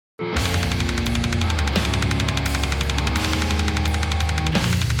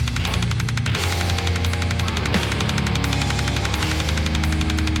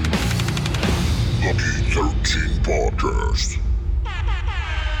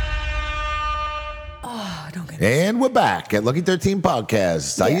And we're back at Lucky 13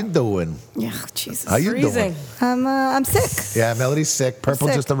 Podcast. How you doing? Yeah, Jesus. How you Freezing. doing? I'm sick. Yeah, Melody's sick. Purple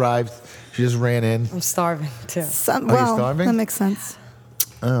sick. just arrived. She just ran in. I'm starving too. Some, Are you well, starving? that makes sense.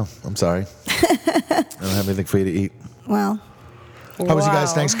 Oh, I'm sorry. I don't have anything for you to eat. Well, How was you guys'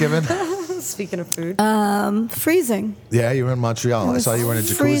 Wow. Thanksgiving? Speaking of food, freezing. Yeah, you were in Montreal. I was saw you were in a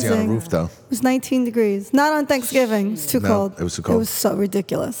jacuzzi on a freezing. roof, though. It was 19 degrees. Not on Thanksgiving. It's too No, cold. it was too cold. It was so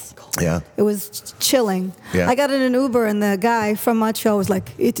ridiculous. Yeah. It was chilling. Yeah. I got in an Uber and the guy from Montreal was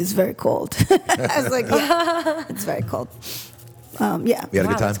like, "It is very cold." I was like, "Yeah, it's very cold." Yeah. You had a Wow,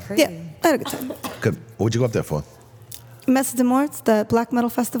 good time? that's crazy. Yeah, I had a good time. Good. What'd you go up there for? Messe de Morts, the black metal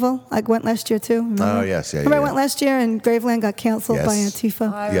festival. I went last year too. Remember? Oh, yes. Yeah, Remember I yeah. went last year and Graveland got canceled by Yes.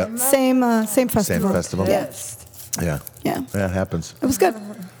 Antifa. I Yeah. remember Same festival. festival. Yeah. pissed. Yeah. Yeah. Yeah, it happens. It was good.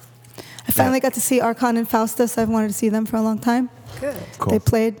 I finally got to see Archon and Faustus. I've wanted to see them for a long time. Good. Cool. They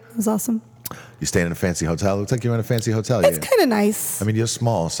played. It was awesome. You staying in a fancy hotel? Looks like you're in a fancy hotel. It's Yeah. kind of nice. I mean, you're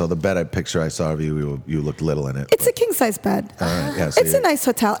small, so the bed picture I saw of you looked little in it. It's a king size bed. All right, yeah, so It's a nice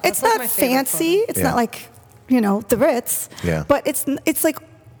hotel. It's like not my favorite fancy. photo. It's Yeah. not like, the Ritz. Yeah. But it's like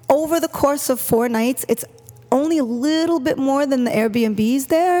over the course of 4 nights, it's only a little bit more than the Airbnbs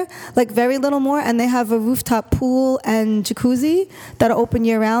there, like very little more. And they have a rooftop pool and jacuzzi that are open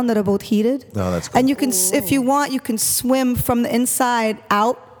year round that are both heated. Oh, that's cool. And you can, if you want, you can swim from the inside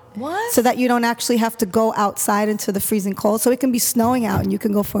out. What? So that you don't actually have to go outside into the freezing cold. So it can be snowing out and you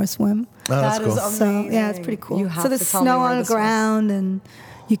can go for a swim. Oh, that's That cool. is So amazing. yeah, it's pretty cool. You have So there's to tell me snow where on the this was. ground and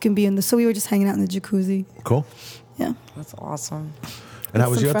you can be in the. So we were just hanging out in the jacuzzi. Cool. Yeah. That's awesome. And how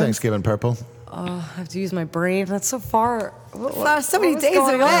was some your friends. Thanksgiving, Purple? I have to use my brain. That's so far. So many was days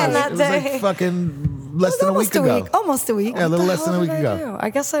going away. on it that was day? like fucking less than a week Almost ago. Almost a week. Yeah, a little What less the than a hell week did I ago. do? I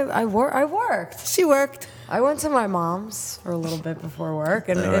guess I worked. She worked. I went to my mom's for a little bit before work,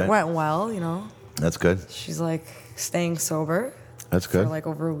 and All it right. went well. That's good. She's like staying sober That's for good. like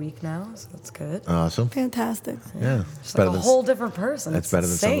over a week now, so that's good. Awesome. Fantastic. Yeah. She's like a whole different person. That's It's better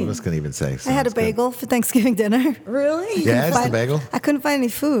than some of insane. us can even say. so I had a that's good. bagel for Thanksgiving dinner. Really? Yeah, it's the Find- bagel. I couldn't find any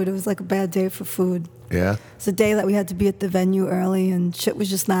food. It was like a bad day for food. Yeah. It's a day that we had to be at the venue early and shit was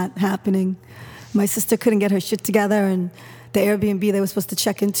just not happening. My sister couldn't get her shit together and the Airbnb they were supposed to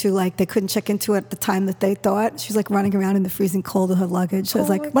check into, like they couldn't check into at the time that they thought. She was like running around in the freezing cold with her luggage. So I was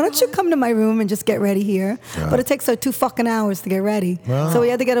Oh like, my why don't you God. come to my room and just get ready here? Yeah. But it takes her 2 fucking hours to get ready. So we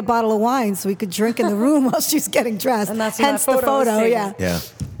had to get a bottle of wine so we could drink in the room while she was getting dressed. And that's when Hence that the photo was photo, taken. yeah.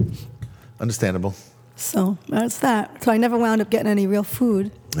 Yeah. Understandable. So that's that. So I never wound up getting any real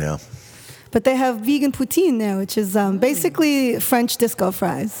food. Yeah. But they have vegan poutine there, which is basically French disco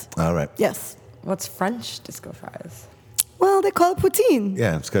fries. All right. Yes. What's French disco fries? Well, they call it poutine.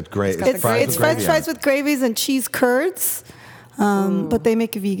 Yeah, it's got great. got the It's, gravy it's on French gravy on fries it. with gravies and cheese curds, but they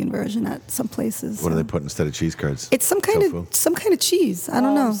make a vegan version at some places. What do so. they put instead of cheese curds? It's some kind Tofu. of cheese. I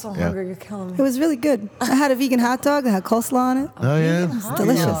don't know. I'm so Yeah. hungry. You're killing It me. was really good. I had a vegan hot dog that had coleslaw on it. Oh, yeah? Hot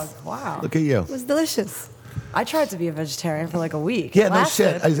delicious. dog. Wow. Look at you. It was delicious. I tried to be a vegetarian for like a week. Yeah, no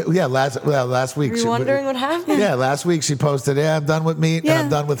Lasted. shit. Last week. Were you wondering what happened? Yeah, last week she posted, I'm done with meat and Yeah. I'm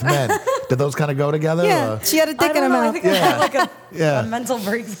done with men. Did those kind of go together? Yeah, or- she had a I dick in don't her know. I mouth. think I had like a Yeah. mental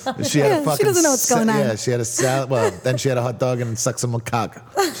breakdown. She had Yeah, a she fucking doesn't know what's going on. Yeah, she had a salad. Well, then she had a hot dog and sucked some cock.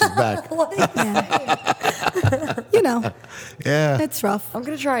 She's back. You know, Yeah. it's rough. I'm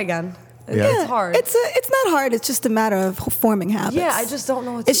gonna try again. Yeah. It's hard. It's not hard. It's just a matter of forming habits. Yeah, I just don't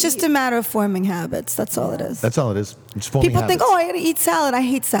know what It's to just eat. a matter of forming habits. That's all it is. That's all it is. It's forming People think, habits. oh, I gotta eat salad. I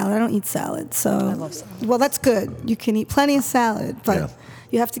hate salad. I don't eat salad. So, I love salad. well, that's good. You can eat plenty of salad, but Yeah.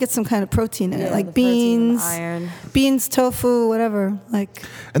 you have to get some kind of protein in it, Yeah, like the protein, beans, iron. beans, tofu, whatever. Like,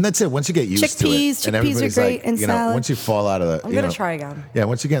 And that's it. Once you get used to Chickpeas. it, and Chickpeas are everybody's great like, in salad. once you fall out of the, I'm gonna try again. Yeah,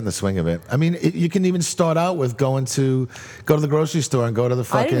 once you get in the swing of it. I mean, you can even start out with go to the grocery store and go to the I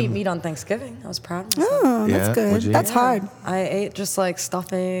fucking. didn't eat meat on Thanksgiving. I was proud of myself. oh, Yeah, that's would good. you? That's hard. I ate just like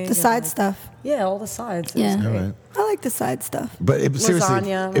stuffing. The and, side like- stuff. Yeah, all the sides. It Yeah. was All great. right. I like the side stuff. But seriously,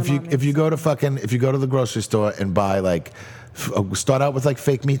 Lasagna, if my you mom if you makes go to if you go to the grocery store and buy like. Start out with like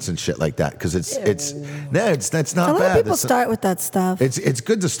fake meats and shit like that because it's that's not A lot bad. of people It's- start with that stuff. It's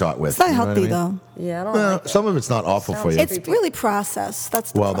good to start with. It's not you know what I healthy, mean? though. Yeah, I don't Well, like it. some of it's not awful for you. Sounds It's really processed.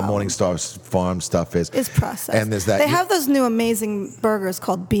 That's the Well, the problem. Morningstar Farm stuff is. It's processed. And there's that. They have those new amazing burgers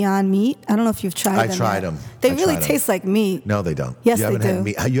called Beyond Meat. I don't know if you've tried I them. tried yet. them. They I really tried 'em. taste like meat. No, they don't. Yes, you they haven't had do.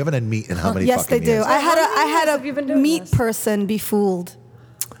 meat. You haven't had meat in how many Yes, they fucking do. years? I had How many years a have you been doing meat this? person be fooled.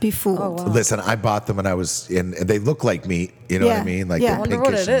 be fooled. Oh, wow. Listen, I bought them and I was in. They look like meat. You know what Yeah, I mean? Like yeah. they're I wonder what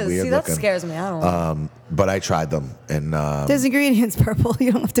pinkish it and is. weird See, that looking. scares me. I don't know. But I tried them and There's ingredients purple.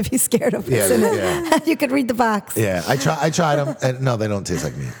 You don't have to be scared of Yeah, what's in yeah. it. You could read the box. yeah, I tried them and no, they don't taste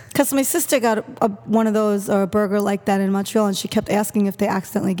like meat. Because my sister got one of those or a burger like that in Montreal, and she kept asking if they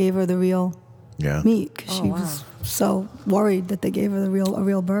accidentally gave her the real Yeah, meat because Oh, she wow. was so worried that they gave her a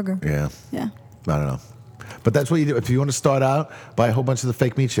real burger. yeah. Yeah. I don't know. But that's what you do. If you want to start out, buy a whole bunch of the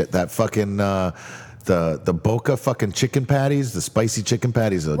fake meat shit. That fucking, the Boca fucking chicken patties, the spicy chicken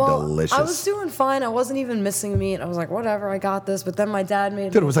patties are delicious. I was doing fine. I wasn't even missing meat. I was like, whatever, I got this. But then my dad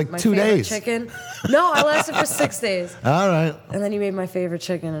made Dude, it was like my 2 favorite days. chicken. No, I lasted for 6 days. All right. And then he made my favorite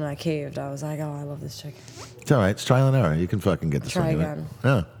chicken, and I caved. I was like, oh, I love this chicken. It's all right. It's trial and error. You can fucking get this Try one. you know? again.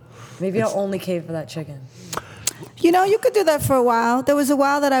 Yeah. Maybe I'll only cave for that chicken. You know, you could do that for a while. There was a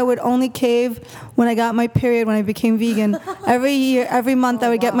while that I would only cave when I got my period, when I became vegan. Every month I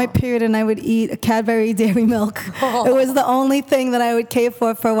would get my period and I would eat a Cadbury Dairy Milk. It was the only thing that I would cave for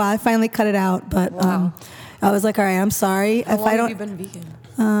a while. I finally cut it out, but Wow. I was like, all right, I'm sorry. How if long I don't, have you been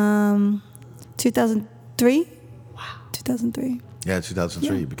vegan? 2003. Wow. 2003. Yeah,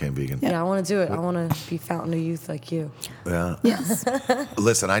 2003 you became vegan. Yeah, I want to do it. I want to be fountain of youth like you. Yeah. Yes.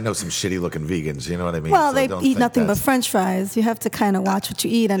 Listen, I know some shitty looking vegans. You know what I mean? Well, So they don't eat think nothing but that's- French fries. You have to kind of watch what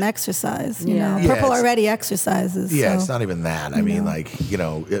you eat and exercise. You Yeah. know, Yeah, Purple it's- already exercises. Yeah, so. it's not even that. I mean, like,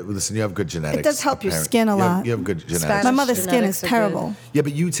 listen, you have good genetics. It does help your apparent- skin a you have- lot. You have good genetics. Spanish My mother's skin is genetics are good. terrible. Yeah,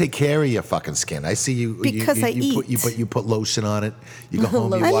 but you take care of your fucking skin. I see you. Because you, I you eat. Put, you put lotion on it. You go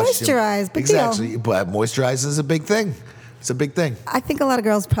home. You I wash your- moisturize, big deal. exactly. But moisturizer is a big thing. It's a big thing. I think a lot of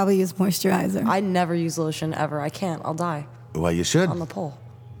girls probably use moisturizer. I never use lotion ever. I can't. I'll die Well, you should. on the pole.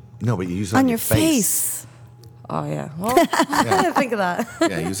 No, but you use it on on your face. Oh, yeah. Well, I didn't think of that.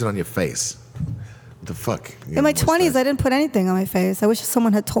 Yeah, use it on your face. What the fuck? In my 20s, I didn't put anything on my face. I wish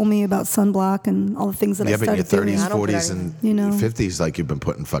someone had told me about sunblock and all the things that Yeah, I but in your started 30s, doing. I don't put 40s, and You know. 50s, like you've been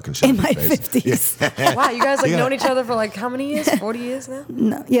putting fucking shit In on my your face. 50s. Wow, you guys like Yeah. known each other for like how many years? 40 years now?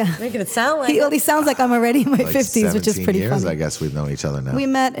 No, yeah. Making it sound like He sounds like I'm already in my Like 50s, which is 17 pretty years, funny. I guess we've known each other now. We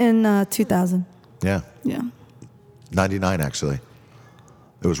met in 2000. Yeah, Yeah. 99 actually.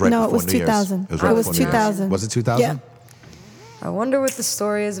 It was right No, it before was New Year's. 2000. It was, It right was before New Year's. 2000. Was it 2000? Yeah. I wonder what the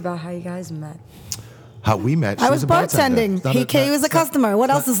story is about how you guys met. How we met. She I was a bartender. bartending. It's not He came. He was a it's not- customer. What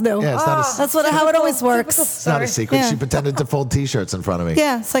else is new? Yeah, it's not a, That's how it always works. it's not a secret. Yeah. She pretended to fold T-shirts in front of me.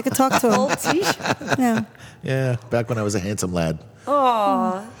 Yeah, so I could talk to him. Old t-shirt. Yeah. Yeah, back when I was a handsome lad.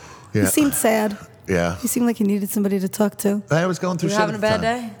 Aw. Yeah. He seemed sad. Yeah. He seemed like he needed somebody to talk to. I was going through You shit having a at the bad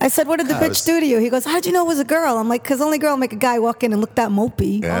time. day? I said, "What did the I bitch was- do to you?" He goes, "How'd you know it was a girl?" I'm like, "'Cause only girl make a guy walk in and look that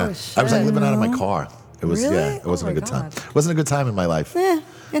mopey." Yeah. Oh, I was like shit. living out of my car. It was Really? yeah. It wasn't Oh a my good time. God. It wasn't a good time in my life. Yeah,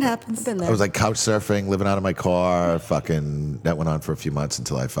 it happens. Been there. I was like couch surfing, living out of my car. Fucking that went on for a few months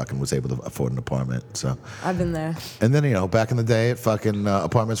until I fucking was able to afford an apartment. So. I've been there. And then, back in the day, fucking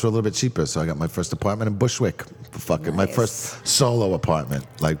apartments were a little bit cheaper. So I got my first apartment in Bushwick. Fucking my Nice. first solo apartment,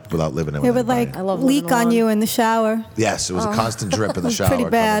 like without living in It with would anybody. I love leak living on alone. you in the shower, Yes, it was a constant drip in the was shower. pretty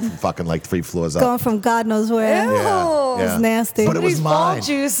coming bad. from fucking like 3 floors up. going from God knows where. Ew. yeah, It was nasty. But it was Somebody's ball mine.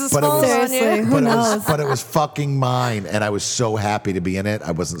 juice is But it was- falling on Seriously, you. who But it, knows? was, but it was fucking mine, and I was so happy to be in it.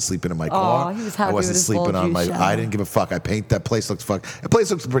 I wasn't sleeping in my car. he was happy I wasn't with his sleeping ball on my. juice I didn't give a fuck. I paint that place looked The place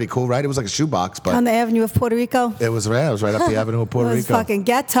looks pretty cool, right? It was like a shoebox, but On the avenue of Puerto Rico. it was right. It was right up the avenue of It Puerto was Rico. fucking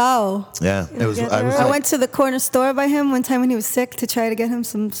ghetto. Yeah, it was. I was. I like- went to the corner store by him one time when he was sick to try to get him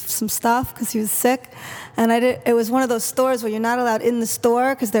some stuff because he was sick, and it was one of those stores where you're not allowed in the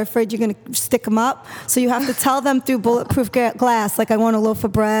store because they're afraid you're going to stick them up. So you have to tell them through bulletproof glass, like I want a loaf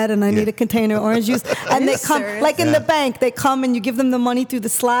of bread and I need a container of orange juice, and you they come serious? like in Yeah. the bank. They come and you give them the money through the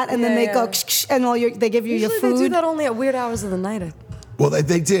slot, and then Yeah, they yeah. go ksh, ksh, and they give you Usually your they do food. that only at weird hours of the night. Well,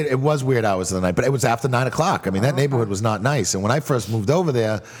 they did. It was weird hours of the night, but it was after 9 o'clock. I mean, that neighborhood was not nice. And when I first moved over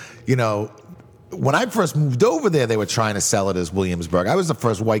there, they were trying to sell it as Williamsburg. I was the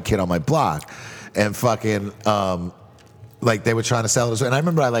first white kid on my block, and fucking, like they were trying to sell it as. And I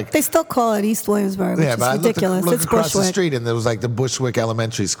remember They still call it East Williamsburg, which yeah, is but I ridiculous. looked it's across the Bushwick. street, and there was like the Bushwick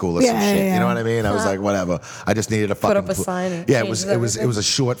Elementary School or some Yeah, shit. yeah, You know yeah. what I mean? I was like, whatever. I just needed a fucking up a sign and yeah, it changes was everything. it was a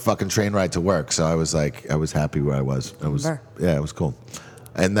short fucking train ride to work. So I was like, I was happy where I was. I was Sure. yeah, it was cool.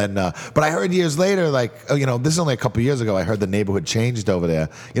 And then, but I heard years later, like, this is only a couple years ago. I heard the neighborhood changed over there.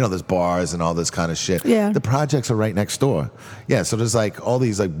 There's bars and all this kind of shit. Yeah. The projects are right next door. Yeah, so there's like all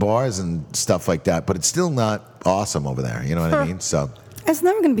these like bars and stuff like that, but it's still not awesome over there. You know what I mean? So It's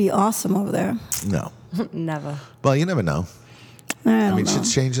never going to be awesome over there. no. Never. Well, you never know. I I don't mean, know.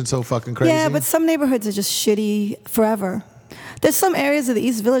 shit's changing so fucking crazy. Yeah, but some neighborhoods are just shitty forever. There's some areas of the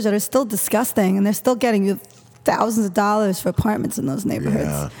East Village that are still disgusting, and they're still getting you thousands of dollars for apartments in those neighborhoods.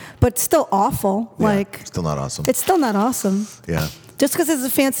 Yeah. But still awful. Yeah, Like, still not awesome. it's still not awesome. Yeah. Just because there's a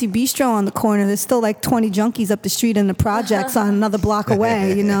fancy bistro on the corner, there's still like 20 junkies up the street in the projects on another block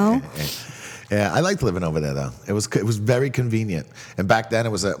away, you know? Yeah, I liked living over there though. It was very convenient. And back then it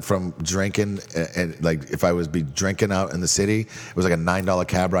was from drinking and like if I was be drinking out in the city, it was like a $9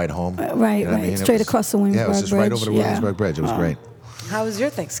 cab ride home. Right, You know what right. It Straight was- across the Yeah, it Williamsburg was just right Bridge. over the Yeah. Williamsburg Bridge. It was great. How was your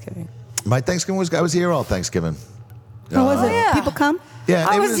Thanksgiving? My Thanksgiving was I was here all Thanksgiving. How was it? yeah. People come? Yeah,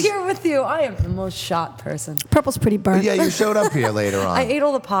 I it was here with you. I am the most shot person. Purple's pretty burnt. Yeah, you showed up here later on. I ate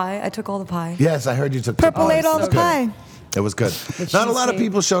all the pie. I took all the pie. Yes, I heard you took Purple some ate all It was the good. pie. It was good. Not a lot of cheesecake.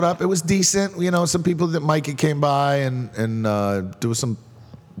 people showed up. It was decent. You know, some people that Mikey came by and there was some.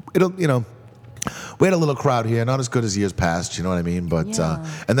 We had a little crowd here, not as good as years past. You know what I mean? But Yeah.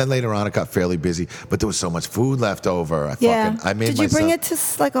 and then later on, it got fairly busy. But there was so much food left over. Yeah. I made Did you bring myself-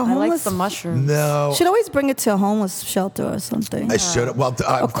 it to like a I homeless? like the mushrooms. No. Should always bring it to a homeless shelter or something. I should have. Well,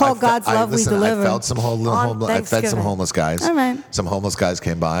 I, Or call I, God's I, love we listen, deliver. I felt some On I fed some Thanksgiving. homeless guys. All right. Some homeless guys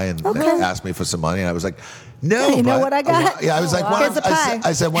came by and Okay. asked me for some money, and I was like, "No." You know but- what I got? Yeah, I was like, wow. why Here's don't, a pie.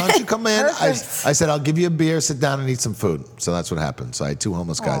 I said, "Why don't you come in?" I Perfect. said, "I'll give you a beer, sit down, and eat some food." So that's what happened. So I had two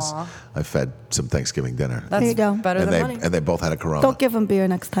homeless guys. Aw. I fed some Thanksgiving dinner, That's There you go. better and than they money. both had a Corona. Don't give them beer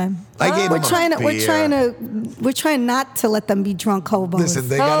next time. I gave We're them trying a to. beer. We're trying not to let them be drunk hobos. Listen,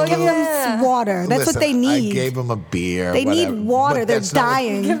 they Oh, got a Give little. them some water. That's Listen, what they need. I gave them a beer. They need whatever. water. But They're that's not what-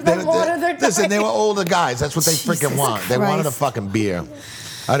 dying. Give them water, they're Listen, they dying. were older guys. That's what they freaking Jesus want. They wanted a Christ. fucking beer.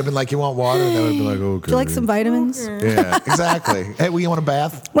 I'd have been like, "You want water?" And they would have been like, "Okay." Do you like some vitamins? Yeah, exactly. Hey, well, you want a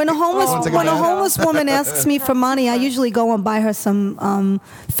bath? When a homeless wanna take a bath? homeless woman asks me for money, I usually go and buy her some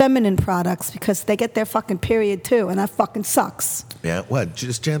feminine products because they get their fucking period too, and that fucking sucks. Yeah. What?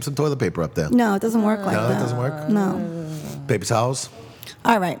 Just jam some toilet paper up there. No, it doesn't work like No, that. that doesn't work. No. Paper towels.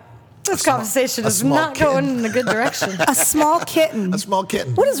 All right. This conversation a is small not kitten. going in a good direction. A small kitten. A small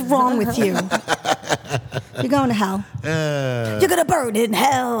kitten. What is wrong with you? You're going to hell. You're gonna burn in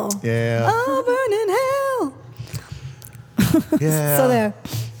hell. Yeah. Oh, burn in hell. Yeah. So there.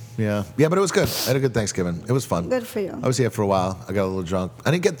 Yeah. Yeah, but it was good. I had a good Thanksgiving. It was fun. Good for you. I was here for a while. I got a little drunk.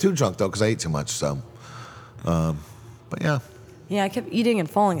 I didn't get too drunk though because I ate too much. So, but yeah, Yeah, I kept eating and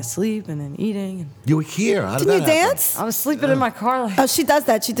falling asleep and then eating. And you were here. How did Didn't you that happen? dance? I was sleeping in my car. Like, Oh, she does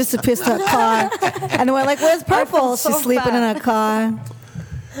that. She disappears to her car, and we're like, "Where's Purple?" felt so She's sleeping in bad. her car.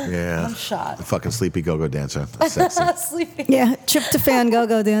 Yeah. I'm shot. The fucking sleepy go-go dancer. Sexy. Sleeping. Yeah, tryptophan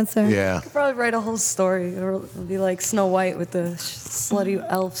go-go dancer. Yeah. Probably write a whole story. It'll be like Snow White with the slutty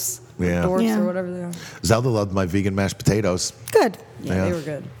elves, or Yeah. dwarfs, Yeah. or whatever they are. Zelda loved my vegan mashed potatoes. Good. Yeah, Yeah. they were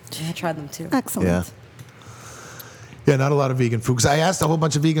good. I tried them too. Excellent. Yeah. Yeah, not a lot of vegan food. Because I asked a whole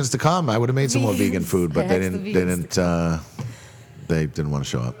bunch of vegans to come. I would have made some more vegan food, but I they asked the didn't. vegans They didn't want to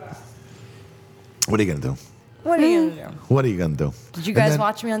show up. What are you gonna do? What are you gonna do? What are you gonna do? Did you And guys then-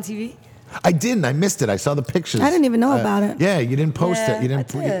 watch me on TV? I didn't. I missed it. I saw the pictures. I didn't even know about it. Yeah, you didn't post Yeah, it. You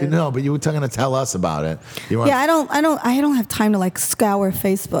didn't. I did. No, but you were going to tell us about it. You weren't- Yeah, I don't have time to like scour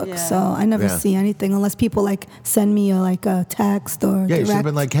Facebook, Yeah. so I never Yeah. see anything unless people like send me like a text or Yeah, you should have direct.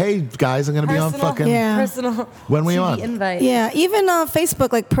 been like, "Hey guys, I'm going to be on fucking." Yeah. Personal. When were you TV on? Invite. Yeah, even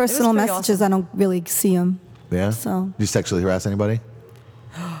Facebook like personal pretty messages, I don't really see them. Yeah. So- Did you sexually harass anybody?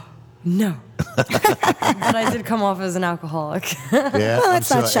 No. But I did come off as an alcoholic. Yeah. Well, that's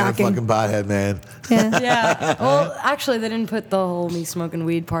not shocking. And a fucking bothead, man. Yeah. Yeah. Well, actually, they didn't put the whole me smoking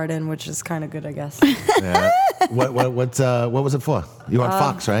weed part in, which is kind of good, I guess. Yeah. What was it for? You were on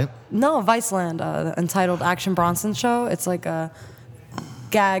Fox, right? No, Viceland, the entitled Action Bronson Show. It's like a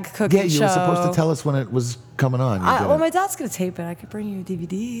gag cooking Yeah, you show. were supposed to tell us when it was coming on. You Well, didn't. my dad's gonna tape it. I could bring you a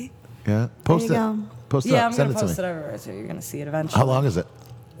DVD. Yeah. Post you it. go. Post it Yeah, up. I'm Send gonna it to post me. it everywhere, so you're gonna see it eventually. How long is it?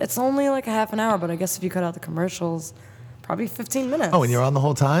 It's only like a half an hour, but I guess if you cut out the commercials, probably 15 minutes. Oh, and you're on the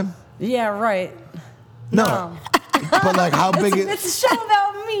whole time? Yeah, right. No. But like, how big is? It's a show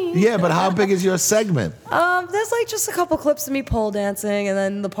about me. Yeah, but how big is your segment? There's like just a couple clips of me pole dancing, and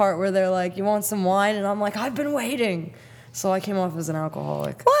then the part where they're like, "You want some wine?" and I'm like, "I've been waiting." So I came off as an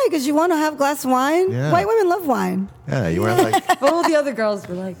alcoholic. Why? Because you want to have a glass of wine? Yeah. White women love wine. Yeah, you weren't like. But all the other girls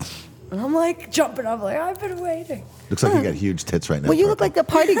were like, and I'm like jumping up, like, "I've been waiting." Looks like you got huge tits right now. Well, you look Purple. like a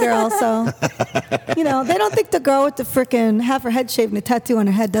party girl, so they don't think the girl with the frickin' half her head shaved and a tattoo on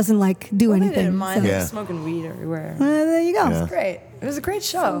her head doesn't like do They anything. didn't mind. so- They Yeah. were smoking weed everywhere. There you go. Yeah. Great. It was a great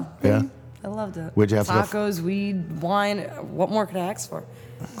show. Yeah. I loved it. Where'd you have to go f- Tacos, weed, wine. What more could I ask for?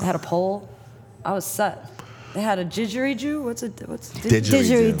 I had a pole. I was set. They had a didgeridoo. What's Didgeridoo.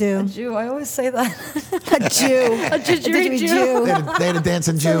 a Didgeridoo. Jew? I always say that. A Jew. A didgeridoo. They had a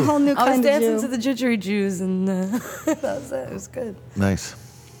dancing It's a whole Jew. new I was kind of dancing Jew. to the didgeridoos, and that was it. It was good. Nice.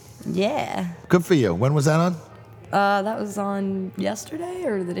 Yeah. Good for you. When was that on? That was on yesterday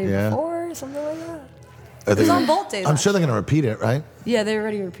or the day Yeah. before, or something like that. Are they was on gonna- both days, I'm sure they're gonna repeat it, right? Yeah, they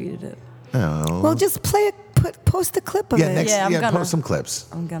already repeated it. Oh. Well, just play it. Post a clip of yeah, it. next. Yeah, I'm gonna. Post some clips.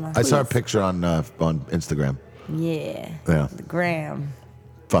 I'm gonna. I saw a picture on Instagram. Yeah. Yeah. The gram.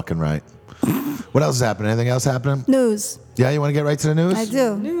 Fucking right. What else is happening? Anything else happening? News. Yeah, you want to get right to the news? I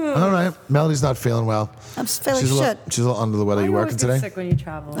do. All right. Melody's not feeling well. I'm feeling she's shit. She's a little under the weather. Why You do working always get today? sick when you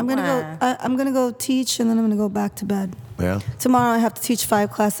travel? I'm gonna go. I'm gonna go teach, and then I'm gonna go back to bed. Yeah. Tomorrow I have to teach 5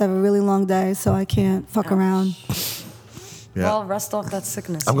 classes. I have a really long day, so I can't fuck around. Yeah. Well, rest off that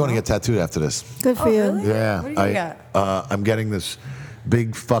sickness. I'm going to you get tattooed after this. Good for Oh, you. really? Yeah. What do you got? I'm getting this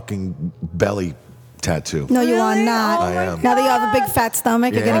big fucking belly tattoo. No, you are Really? not. Oh I my am. Now that you have a big fat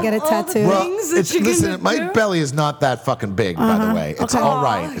stomach, you're Yeah. gonna get a All the tattoo. Well, things that it's, you're listen, gonna my do? belly is not that fucking big, by the way. It's Okay. all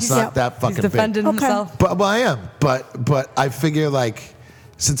right. It's He's- not that He's fucking defending big. Okay. himself. But well, I am. But I figure like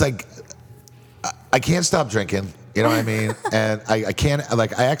since I can't stop drinking, you know what I mean, and I can't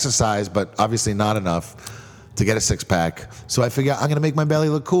like I exercise, but obviously not enough to get a 6-pack. So I figure I'm gonna make my belly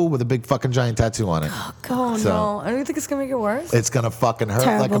look cool with a big fucking giant tattoo on it. Oh So- no! I don't think it's gonna make it worse. It's gonna fucking hurt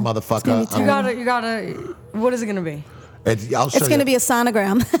Terrible. like a It's gonna motherfucker. be You terrible. You gotta. What is it gonna be? I'll show It's gonna you. be a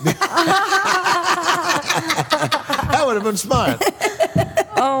sonogram. That would have been smart.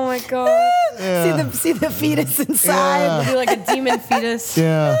 Oh my god! see the fetus inside. It'll be like a demon fetus.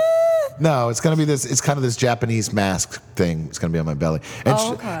 Yeah. No, it's gonna be this. It's kind of this Japanese mask thing. It's gonna be on my belly. And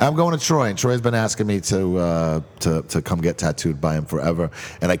Oh, okay. I'm going to Troy, and Troy's been asking me to come get tattooed by him forever.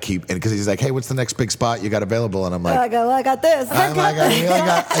 And I keep because he's like, "Hey, what's the next big spot you got available?" And I'm like, I got this. I said my I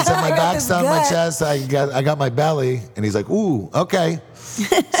got back's this down my gut. chest. I got my belly, and he's like, "Ooh, okay."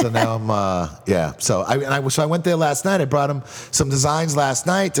 So now I'm yeah. So I went there last night. I brought him some designs last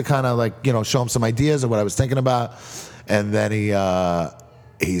night to kind of like show him some ideas of what I was thinking about, and then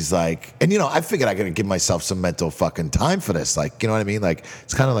he's like, and I figured I gotta give myself some mental fucking time for this. Like, you know what I mean? Like,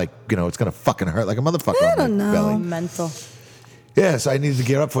 it's kind of like, it's gonna fucking hurt like a motherfucker I on don't my know. belly. Mental. Yeah, so I needed to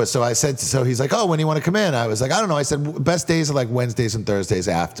gear up for it. So I said, so he's like, oh, when do you want to come in? I was like, I don't know. I said, best days are like Wednesdays and Thursdays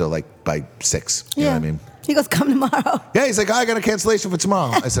after, like by 6. You know what I mean? He goes, come tomorrow. Yeah, he's like, I got a cancellation for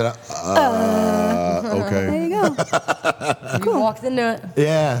tomorrow. I said, There okay. you go. You walked into it.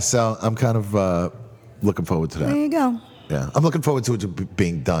 Yeah, so I'm kind of looking forward to There that. you go. Yeah, I'm looking forward to it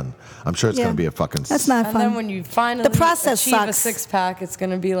being done. I'm sure it's Yeah. going to be a fucking... That's not And fun. then when you finally The process achieve a sucks. 6-pack, it's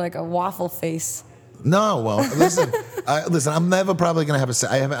gonna be like a waffle face. No, well, listen, I'm never probably going to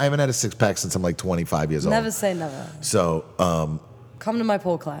have I haven't had a 6-pack since I'm like 25 years old. Never say never. So, Come to my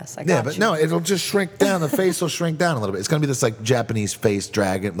pole class. I got yeah, but you. no, it'll just shrink down. The face will shrink down a little bit. It's going to be this like Japanese face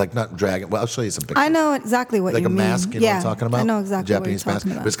dragon, like not dragon. Well, I'll show you some pictures. I know exactly what Like you a mean. mask, you know yeah, what I'm talking about? I know exactly Japanese what you're mask. talking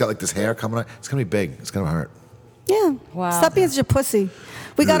But about. it's got like this hair coming out. It's going to be big. It's going to hurt. Yeah. Wow. Stop being such a pussy.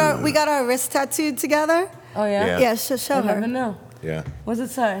 We got our wrist tattooed together. Oh yeah. Yeah. Yeah, show I never her. know. Yeah. What does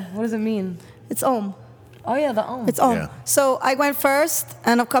it say? What does it mean? It's Om. Oh yeah, the ohm. It's Om. Yeah. So I went first,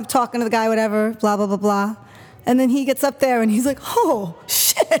 and I'm talking to the guy, whatever, blah blah blah blah. And then he gets up there and he's like, "Oh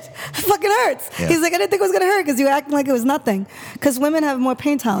shit, it fucking hurts." Yeah. He's like, "I didn't think it was gonna hurt because you were acting like it was nothing." Because women have more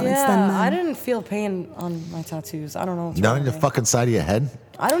pain tolerance than men. Yeah, I didn't feel pain on my tattoos. I don't know. What's Not wrong on your with me. fucking side of your head?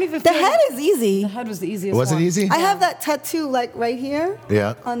 I don't even. The feel head is easy. The head was the easiest. Was it one. easy? I have that tattoo like right here.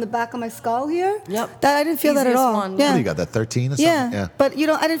 Yeah. On the back of my skull here. Yep. That I didn't feel that at Easiest all. one. What Yeah. do you got, that 13 or something? Yeah. But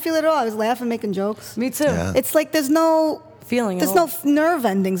I didn't feel it at all. I was laughing, making jokes. Me too. Yeah. It's like there's no Feeling. at There's no all. nerve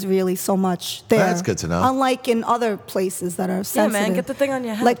endings really so much there. That's good to know. Unlike in other places that are Yeah, sensitive. man, get the thing on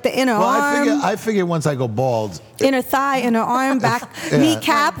your head. Like the inner Well, arm, I figure once I go bald. inner thigh, inner arm, back, Yeah.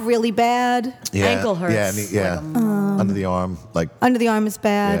 kneecap, really bad. Yeah, Ankle hurts. Yeah, under the arm, like. Under the arm is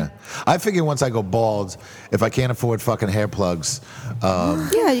bad. Yeah, I figure once I go bald, if I can't afford fucking hair plugs,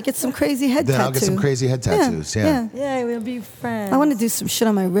 Yeah, you get some crazy head then tattoo. I'll get some crazy head tattoos. Yeah, Yeah, we'll be friends. I want to do some shit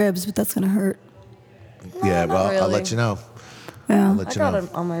on my ribs, but that's gonna hurt. yeah. not Well, I'll really. let you know. Yeah, I'll I let you got know.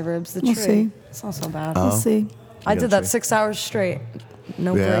 it on my ribs. The We'll tree. see. It's not so bad. we'll see. I You got did a that tree? 6 hours straight.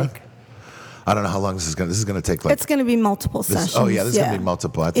 No Yeah? break. I don't know how long this is gonna. This is gonna take like. It's gonna be multiple sessions. Oh yeah, this is gonna be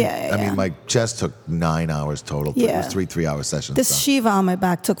multiple. I think. Yeah, I mean, yeah. my chest took 9 hours total. It Yeah. was 3-hour sessions. This so. Shiva on my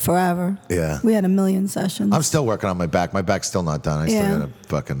back took forever. Yeah. We had a million sessions. I'm still working on my back. My back's still not done. I Yeah. still gotta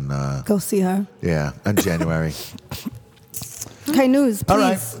fucking Go see her. yeah. In January. Okay, news, please. All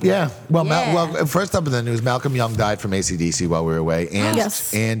right. Yeah. Well, Yeah. well, first up in the news, Malcolm Young died from AC/DC while we were away, and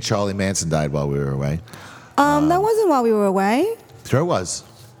Yes. and Charlie Manson died while we were away. That wasn't while we were away. Sure it was.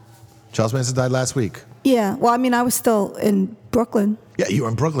 Charles Manson died last week. Yeah. Well, I mean, I was still in Brooklyn. Yeah, you were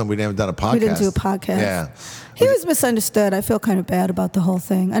in Brooklyn. We didn't have done a podcast. We didn't do a podcast. Yeah. He was misunderstood. I feel kind of bad about the whole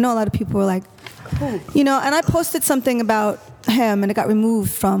thing. I know a lot of people were like, and I posted something about him and it got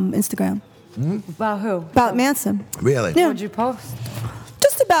removed from Instagram. About who? about Manson. Really? Yeah. What'd you post?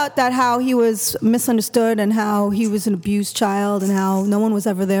 Just about that, how he was misunderstood and how he was an abused child and how no one was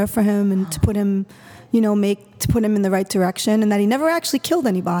ever there for him and to put him, to put him in the right direction and that he never actually killed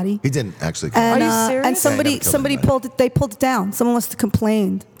anybody. He didn't actually kill And, Are you serious? and somebody Yeah, he never killed somebody anybody. they pulled it down. Someone must have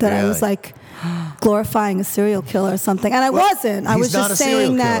complained that I was Really? like glorifying a serial killer or something. And I Well, wasn't. I he's was not just a serial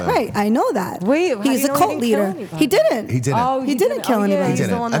saying that, killer. right, I know that. Wait, how do he's you a know he cult didn't leader. kill anybody? He didn't. He didn't. Oh, He didn't kill yeah, anybody. He he's the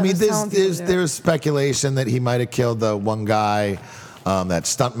didn't. one I that mean, was telling people to do it. there's speculation that he might have killed the one guy, that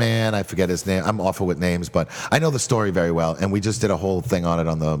stuntman. I forget his name. I'm awful with names, but I know the story very well. And we just did a whole thing on it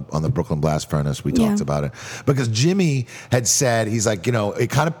on the Brooklyn Blast Furnace. We talked Yeah. about it because Jimmy had said he's like, it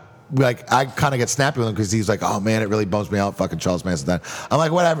kind of. Like I kind of get snappy with him because he's like, oh man, it really bums me out. Fucking Charles Manson. That I'm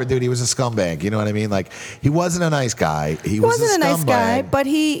like, whatever, dude. He was a scumbag. You know what I mean? Like he wasn't a nice guy. He wasn't a nice guy, scumbag. but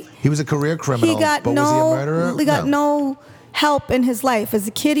he was a career criminal. he got but was he a murderer? he got no help in his life. As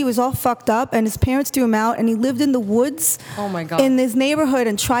a kid, he was all fucked up, and his parents threw him out, and he lived in the woods Oh my God. in his neighborhood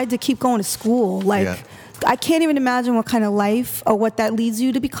and tried to keep going to school. Like, Yeah. I can't even imagine what kind of life or what that leads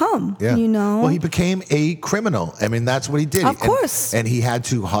you to become. Yeah. You know? Well, he became a criminal. I mean, that's what he did. Of course. And he had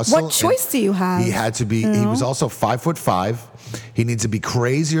to hustle. What choice do you have? He had to be. He was also 5'5". He needed to be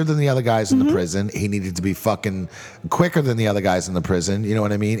crazier than the other guys in Mm-hmm. the prison. He needed to be fucking quicker than the other guys in the prison. You know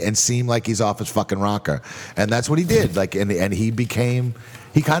what I mean? And seem like he's off his fucking rocker. And that's what he did. Like, and he became.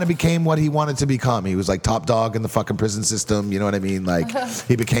 He kind of became what he wanted to become. He was like top dog in the fucking prison system. You know what I mean? Like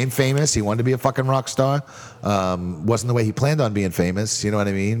he became famous. He wanted to be a fucking rock star. Wasn't the way he planned on being famous. You know what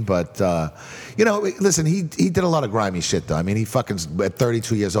I mean? But listen, he did a lot of grimy shit though. I mean, he fucking at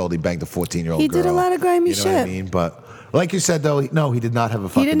 32 years old, he banged a 14-year-old He girl. did a lot of grimy You know what I shit. mean? But like you said though, no, he did not have a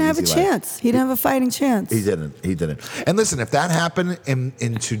fucking. he didn't have a easy life. chance. He didn't have a fighting chance. He didn't. And listen, if that happened in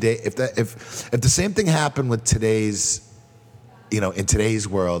today, if the same thing happened with today's, in today's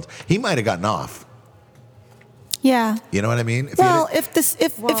world, he might have gotten off. Yeah. You know what I mean? If he Well, had-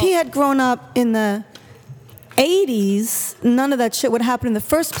 if he had grown up in the 80s, none of that shit would happen in the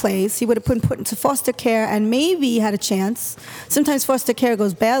first place. He would have been put into foster care and maybe had a chance. Sometimes foster care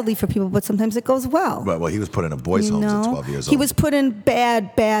goes badly for people, but sometimes it goes well. well, he was put in a boys' You home know? at 12 years old. He was put in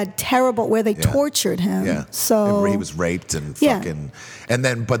bad, terrible, where they Yeah. tortured him. Yeah. So And he was raped and Yeah. fucking, and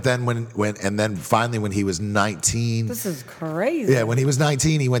then finally when he was 19, This is crazy. yeah, when he was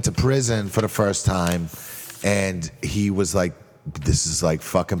 19, he went to prison for the first time, and he was like, "This is like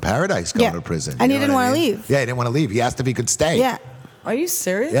fucking paradise going Yeah. to prison." And You he know didn't what I wanna mean? leave. Yeah, he didn't want to leave. He asked if he could stay. Yeah. Are you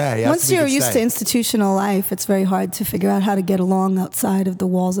serious? Yeah, he asked Once if he you're could used stay. to institutional life, it's very hard to figure out how to get along outside of the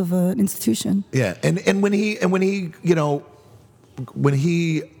walls of an institution. Yeah, and when he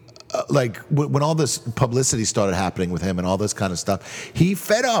when all this publicity started happening with him and all this kind of stuff, he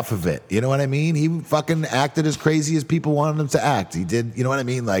fed off of it. You know what I mean? He fucking acted as crazy as people wanted him to act. He did. You know what I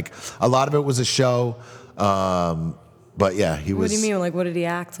mean? Like a lot of it was a show. But yeah, he was. What do you mean? Like, what did he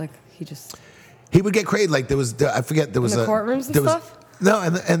act like? He just. He would get crazy. Like I forget there was the a courtrooms and there was- stuff? No,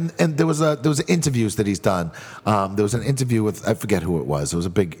 and there was interviews that he's done. There was an interview with, I forget who it was. It was a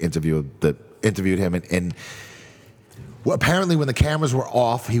big interview that interviewed him, and well, apparently when the cameras were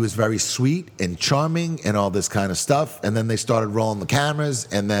off, he was very sweet and charming and all this kind of stuff. And then they started rolling the cameras,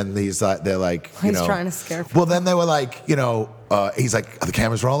 and then they're like, He's trying to scare people. Well, then they were like, he's like, are the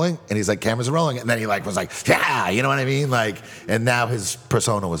cameras rolling? And he's like, cameras are rolling. And then he was like, yeah, you know what I mean? Like, and now his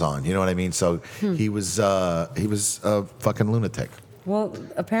persona was on, you know what I mean? So he was a fucking lunatic. Well,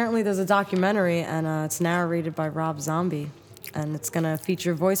 apparently there's a documentary, and it's narrated by Rob Zombie, and it's gonna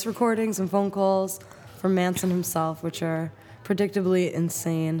feature voice recordings and phone calls from Manson himself, which are predictably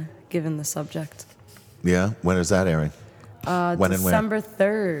insane given the subject. Yeah, when is that airing? When and where? December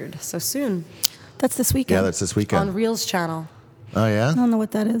 3rd, so soon, That's this weekend. Yeah, that's this on weekend. Reels channel. Oh yeah, I don't know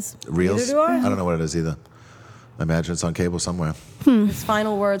what that is. Reels. Neither do I. don't know what it is either. I imagine it's on cable somewhere. His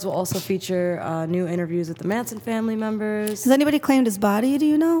final words will also feature new interviews with the Manson family members. Has anybody claimed his body? Do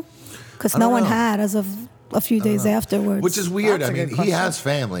you know? Because I no don't one know. had as of a few days afterwards. Which is weird. That's a I mean, good he question. has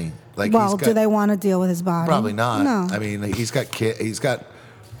family. Like, well, he's got, do they want to deal with his body? Probably not. No. I mean, he's got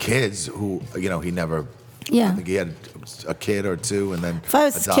kids who he never. Yeah. I think he had a kid or two, and then. If I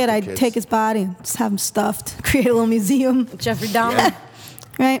was his kid, adopted I'd kids. take his body and just have him stuffed, create a little museum, Jeffrey Dahmer. Yeah.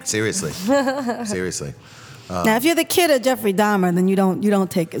 right? Seriously. Seriously. Now, if you're the kid of Jeffrey Dahmer, then you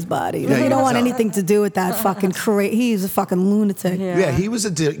don't take his body. Yeah, you you don't want don't. anything to do with that fucking crazy. He's a fucking lunatic. Yeah. Yeah, he was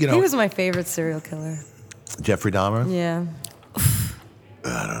He was my favorite serial killer. Jeffrey Dahmer. Yeah.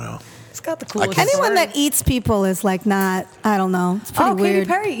 I don't know. He's got the coolest Anyone story. that eats people is like not. I don't know. It's pretty Oh, weird.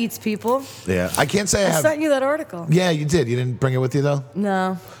 Katy Perry eats people. Yeah, I can't say I I have. sent you that article. Yeah, you did. You didn't bring it with you though.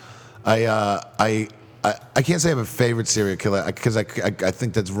 No. I I can't say I have a favorite serial killer because I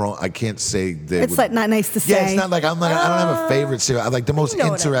think that's wrong. I can't say that. It's like not nice to say. Yeah, it's not like I don't have a favorite serial. I like the most You know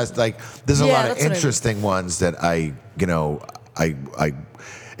what I mean. interest. Like there's a Yeah, lot of that's what I mean. interesting ones that I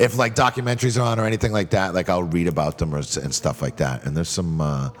if like documentaries are on or anything like that, like I'll read about them and stuff like that. And there's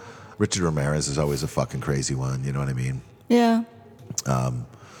some Richard Ramirez is always a fucking crazy one. You know what I mean? Yeah.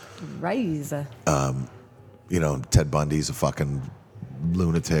 Rise. You know, Ted Bundy's a fucking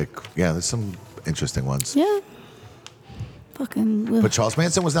lunatic. Yeah, there's some interesting ones. Yeah. Fucking. Ugh. But Charles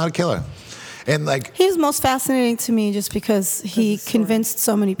Manson was not a killer. And like, He was most fascinating to me just because he convinced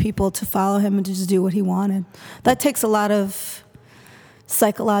so many people to follow him and to just do what he wanted. That takes a lot of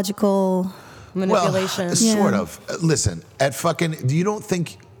psychological. Manipulation. well, Yeah. sort of. Listen, at fucking, you don't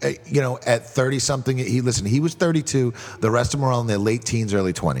think, you know, at 30 something, he was 32. The rest of them were all in their late teens,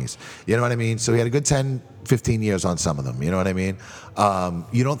 early 20s. You know what I mean? So he had a good 10, 15 years on some of them. You know what I mean?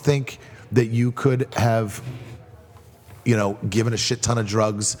 You don't think that you could have, you know, given a shit ton of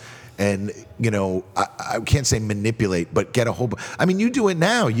drugs and, you know, I can't say manipulate, but get a whole. I mean, you do it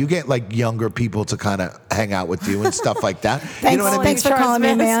now. You get like younger people to kind of hang out with you and stuff like that. You know what I mean? Thanks for calling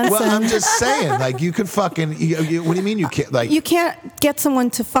me Manson. Well, I'm just saying, like, you could fucking. What do you mean you can't? Like, You can't get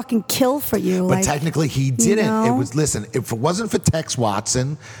someone to fucking kill for you. but like, technically, he didn't. know? It was listen. If it wasn't for Tex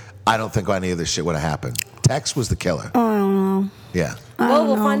Watson, I don't think any of this shit would have happened. Tex was the killer. I don't know. Yeah. Well,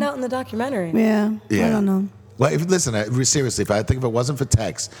 we'll know. find out in the documentary. Yeah. Yeah. I don't know. Well, seriously, if it wasn't for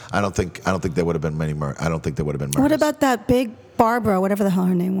Tex, I don't think there would have been many I don't think there would have been murders. What about that big Barbara, whatever the hell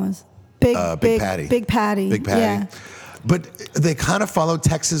her name was? Big Patty. Big Patty. Big Patty. Yeah. But they kind of followed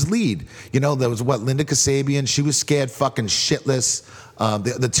Tex's lead. You know, there was Linda Kasabian. She was scared fucking shitless.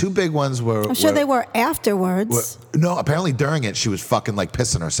 The two big ones were. I'm sure they were afterwards. No, apparently during it, she was fucking like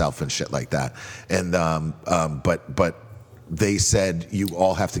pissing herself and shit like that. And but they said you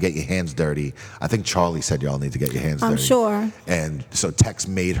all have to get your hands dirty. I think Charlie said you all need to get your hands dirty. I'm sure. And so Tex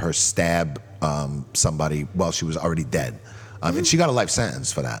made her stab somebody while she was already dead. And she got a life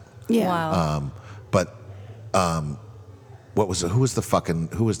sentence for that. Yeah. Wow. But what was it?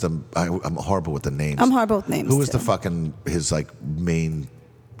 I'm horrible with the names. I'm horrible with names, Who was too. the fucking his like main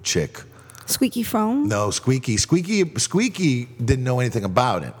chick? Squeaky Frome? No, Squeaky. Squeaky didn't know anything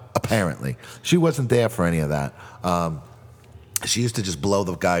about it. Apparently, she wasn't there for any of that. She used to just blow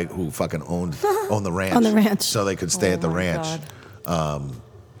the guy who fucking owned the ranch. On the ranch. So they could stay at the my ranch. God.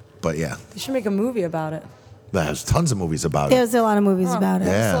 But yeah, They should make a movie about it. there's tons of movies about it. There's a lot of movies about it.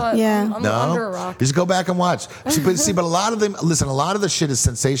 Yeah. Yeah. I'm No, under a rock. you just go back and watch. But a lot of them. Listen, a lot of the shit is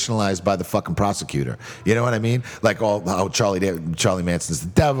sensationalized by the fucking prosecutor. You know what I mean? Like how Charlie Manson's the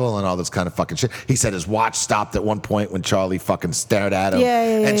devil and all this kind of fucking shit. He said his watch stopped at one point when Charlie fucking stared at him.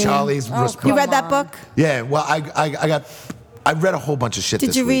 Yeah. And Charlie's. You read that book? Yeah. Well, I read a whole bunch of shit. Did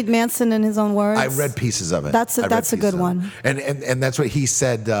this you week. read Manson in his own words? I read pieces of it. That's a I read good pieces of it. one. And that's what he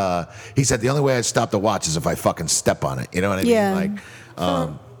said. He said the only way I'd stop the watch is if I fucking step on it. You know what I mean? Yeah.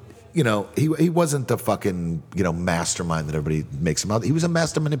 Like, you know, he wasn't the fucking, you know, mastermind that everybody makes him out. He was a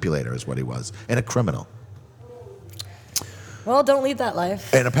master manipulator, is what he was, and a criminal. Well, don't lead that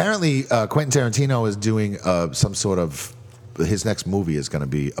life. And apparently, Quentin Tarantino is doing some sort of. His next movie is going to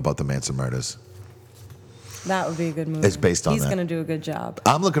be about the Manson murders. That would be a good movie. It's based on He's that. going to do a good job.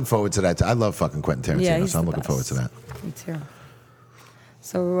 I'm looking forward to that. I love fucking Quentin Tarantino, Yeah, he's so I'm the looking forward best. to that. Me too.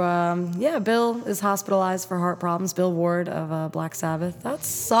 So, Bill is hospitalized for heart problems. Bill Ward of Black Sabbath. That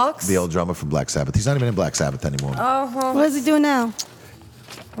sucks. The old drummer from Black Sabbath. He's not even in Black Sabbath anymore. What is he doing now?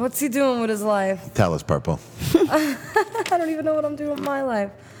 What's he doing with his life? Tell us, Purple. I don't even know what I'm doing with my life.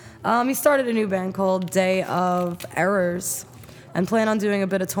 He started a new band called Day of Errors and planned on doing a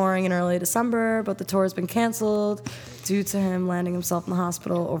bit of touring in early December, but the tour has been canceled due to him landing himself in the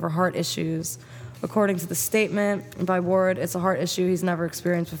hospital over heart issues. According to the statement by Ward, it's a heart issue he's never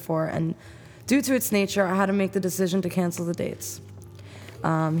experienced before, and due to its nature, I had to make the decision to cancel the dates.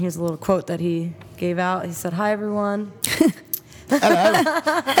 Here's a little quote that he gave out. He said, "Hi, everyone."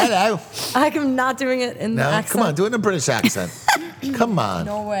 Hello. I'm not doing it in the No, accent. come on, do it in a British accent. Come on.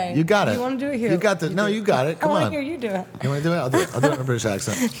 No way. You got it. You wanna do it here? You got the. No, you got it. I Come want to on. hear you do it. You want to do it? I'll do it. I'll do it in a British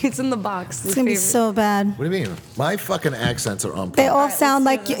accent. It's in the box. It's going to be so bad. What do you mean? My fucking accents are on They point. all sound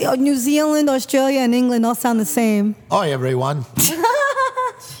like New Zealand, Australia, and England all sound the same. Hi, everyone.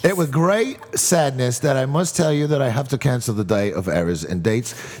 It was great sadness that I must tell you that I have to cancel the Day of Errors and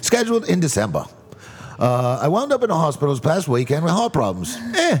dates scheduled in December. I wound up in the hospital this past weekend with heart problems.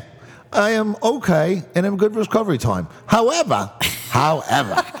 I am okay and in good recovery time. However,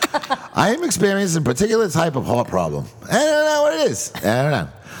 I am experiencing a particular type of heart problem. I don't know what it is. I don't know.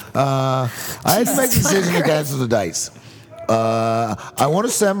 I had to make a decision to cancel the dates. I want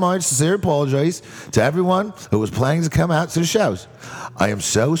to send my sincere apologies to everyone who was planning to come out to the shows. I am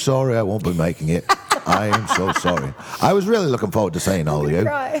so sorry I won't be making it. I am so sorry. I was really looking forward to seeing all of you.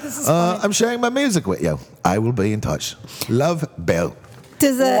 Cry. This is funny. I'm sharing my music with you. I will be in touch. Love, Bill. Do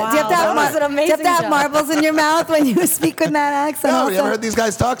you have to have, that was an do you have to amazing have job. marbles in your mouth when you speak with that accent? No, you ever also? heard these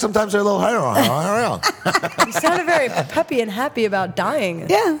guys talk? Sometimes they're a little higher. You sounded very peppy and happy about dying.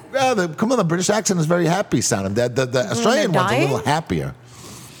 Yeah. Yeah, come on, the British accent is very happy sounding. The Australian one's a little dying? happier.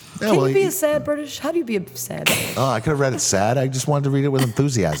 Yeah, Can well, you be a sad British? How do you be a sad? oh, I could have read it sad. I just wanted to read it with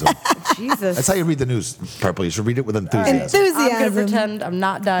enthusiasm. Jesus. That's how you read the news, Purple. You should read it with enthusiasm. I'm going to Enthusiasm. pretend I'm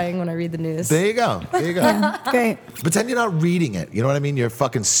not dying when I read the news. There you go. There you go. Great. Pretend you're not reading it. You know what I mean? You're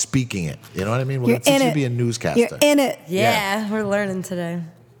fucking speaking it. You know what I mean? We're You're going to teach in you it. to be a newscaster. You're in it. Yeah, we're learning today.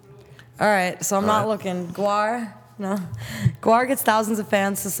 All right, so I'm not looking. Guar, no. Guar gets thousands of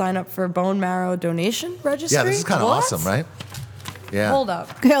fans to sign up for a bone marrow donation registry. Yeah, this is kind of What? awesome, right? Yeah. Hold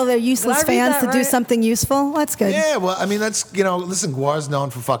up. Girl, they're useless Did I read fans that to do right? something useful. That's good. Yeah, well, I mean, that's, listen, Guar's known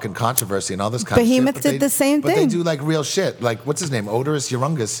for fucking controversy and all this kind Behemoth of shit. did the same But they thing. do, like, real shit. Like, what's his name? Odorous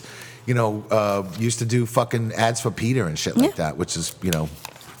Urungus, used to do fucking ads for Peter and shit like Yeah. that, which is,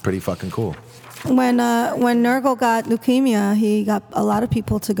 pretty fucking cool. When Nurgle got leukemia, he got a lot of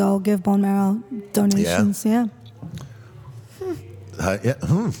people to go give bone marrow donations. Yeah. Yeah.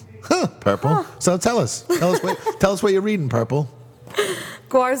 Purple. So tell us what you're reading, Purple.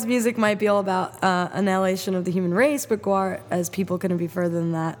 Guar's music might be all about annihilation of the human race, but Guar, as people couldn't be further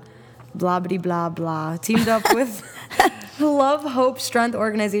than that, blah, blah, blah, blah, teamed up with the Love, Hope, Strength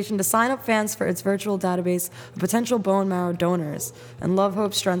organization to sign up fans for its virtual database of potential bone marrow donors. And Love,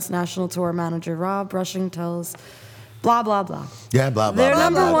 Hope, Strength's national tour manager, Rob Rushing, tells blah, blah, blah. Yeah, blah, blah, They're blah,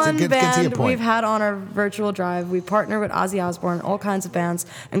 number blah. one Get to your band point. we've had on our virtual drive. We partner with Ozzy Osbourne, all kinds of bands,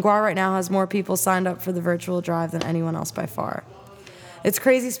 and Guar right now has more people signed up for the virtual drive than anyone else by far. It's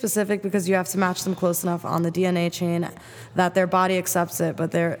crazy specific because you have to match them close enough on the DNA chain that their body accepts it,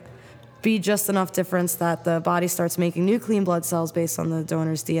 but there be just enough difference that the body starts making new clean blood cells based on the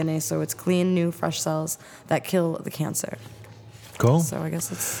donor's DNA, so it's clean, new, fresh cells that kill the cancer. Cool. So I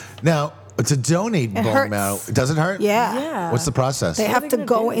guess it's... Now, to donate bone hurts. marrow, does it hurt? Yeah. Yeah. What's the process? They are have they to gonna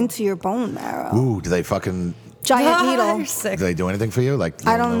go do? into your bone marrow. Ooh, do they fucking? Giant needle. You're sick. Do they do anything for you? Like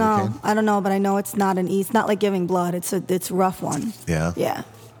I don't know. Novocaine? I don't know, but I know it's not an easy. It's not like giving blood. It's a rough one. Yeah. Yeah.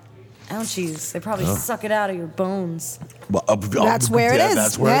 Ouchies. They probably suck it out of your bones. Well, That's where it is.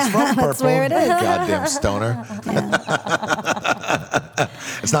 That's where it's Yeah, from. Purple. that's where it is. Goddamn stoner.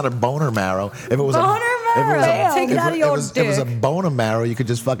 It's not a boner marrow. If it was Boner if it was marrow? Take it if out of your if it was a dick. boner marrow, you could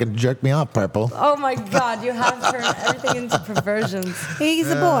just fucking jerk me off, Purple. Oh my God, you have turned everything into perversions. He's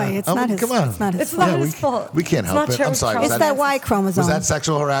a boy. It's Oh, not his. come on. It's not his It's fault. not we, his fault. We can't It's help not it. I'm Cheryl's sorry. problem. Was It's that, that Y chromosome. was that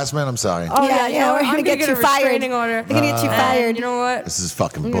sexual harassment? I'm sorry. Oh Yeah, you know, we're I'm gonna get you a fired. restraining order. They're gonna get you fired. And you know what? This is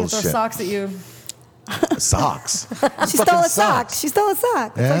fucking I'm gonna throw bullshit. socks at you. Socks. She stole a sock. She stole a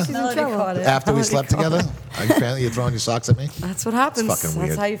sock. That's Yeah? why she's in Melody trouble. caught it. After we Melody slept caught together, it. apparently you're throwing your socks at me. That's what happens. fucking weird.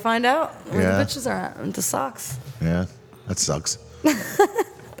 That's how you find out where Yeah. the bitches are at. Into socks. Yeah, that sucks.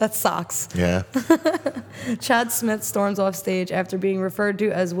 That's socks. Yeah. Chad Smith storms off stage after being referred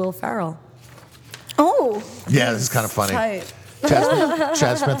to as Will Ferrell. Oh, Yeah, this is kind of funny. Tight.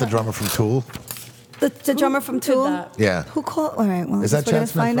 Chad Smith, the drummer from Tool. the drummer from did Tool. that? Yeah. Who called? All right. Well, Is I that guess we're gonna Chad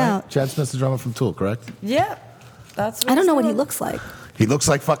Smith? find Right? out. Chad Smith's the drummer from Tool, correct? Yeah. That's what I don't he's know what he doing. looks like. He looks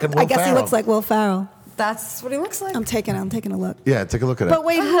like fucking Will I guess Ferrell. he looks like Will Ferrell. That's what he looks like. I'm taking a look. Yeah, take a look at it. But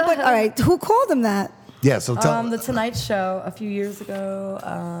wait, all right, who called him that? Yeah, so tell. The Tonight Show a few years ago.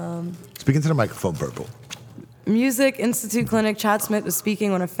 Speaking to the microphone, Purple. Music Institute Clinic, Chad Smith was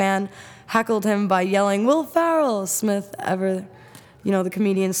speaking when a fan heckled him by yelling, Will Ferrell! Smith, the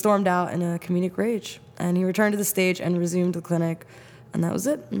comedian, stormed out in a comedic rage. And he returned to the stage and resumed the clinic. And that was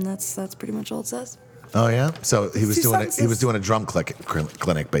it. And that's pretty much all it says. Oh yeah, so he was Two doing he was sentences. doing a drum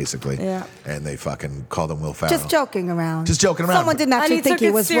clinic basically. Yeah. And they fucking called him Will Ferrell. Just joking around. Just joking around. Someone didn't And actually he think took he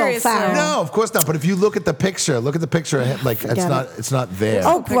it was Will seriously. Ferrell. No, of course not. But if you look at the picture of him, like Forget it's not there.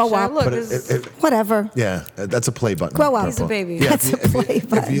 Oh, grow Picture. up. Look, but it's- Whatever. yeah, that's a play button. Grow up. He's a baby. Yeah, That's a play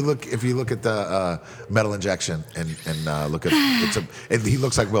button. if you look at the metal injection and look at he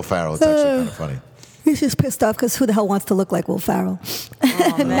looks like Will Ferrell. It's actually kind of funny. He's just pissed off because who the hell wants to look like Will Ferrell?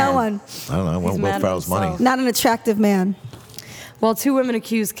 No man. one. I don't know. Well, He's Will mad at Ferrell's money. himself. Not an attractive man. Well, 2 women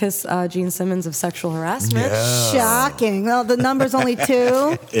accused Kiss Gene Simmons of sexual harassment. Yeah. Shocking. Well, the number's only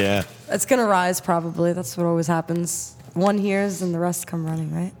 2. Yeah. It's going to rise probably. That's what always happens. One hears and the rest come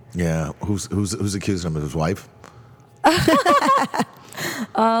running, right? Yeah. Who's accusing him of his wife?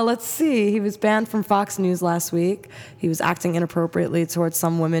 Let's see. He was banned from Fox News last week. He was acting inappropriately towards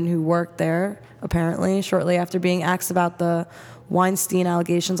some women who worked there, apparently, shortly after being asked about the Weinstein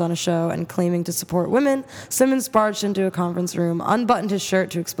allegations on a show and claiming to support women. Simmons barged into a conference room, unbuttoned his shirt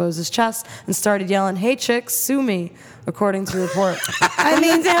to expose his chest, and started yelling, "Hey chicks, sue me," according to the report. I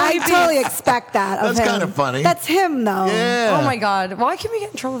mean, I totally expect that of That's him. kind of funny. That's him, though. Yeah. Oh my God. Why can we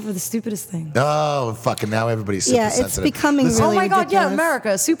get in trouble for the stupidest thing? Oh, fucking now everybody's super Yeah, it's sensitive. becoming Listen, really Oh my God, yeah, ridiculous.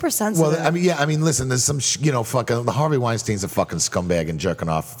 America, super sensitive. Well, I mean, listen. There's some, fucking. The Harvey Weinstein's a fucking scumbag and jerking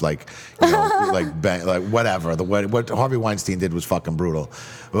off, like, like whatever. What Harvey Weinstein did was fucking brutal.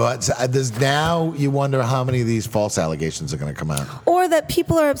 But there's now you wonder how many of these false allegations are going to come out. Or that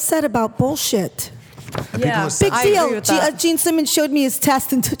people are upset about bullshit. And Yeah. people are Big I agree deal. with that. Gene Simmons showed me his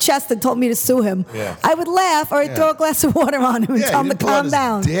chest and told me to sue him. Yeah. I would laugh or I'd throw a glass of water on him and Yeah, tell he him to didn't pull out calm his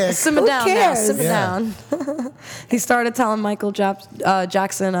down. dick. Simmer Who down now, cares? simmer Yeah. down. He started telling Michael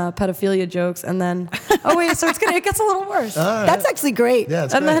Jackson pedophilia jokes, and then, oh wait, so it gets a little worse. That's actually great. Yeah,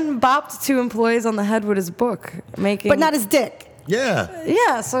 it's And great. then bopped 2 employees on the head with his book, making. But not his dick. Yeah.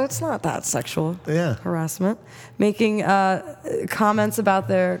 Yeah, so it's not that sexual Yeah. harassment. Making comments about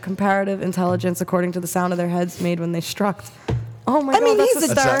their comparative intelligence according to the sound of their heads made when they struck. Oh my I God, mean, that's he's a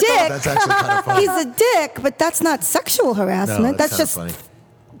hysterical. dick. That's actually kind of funny. He's a dick, but that's not sexual harassment. No, that's kinda just funny.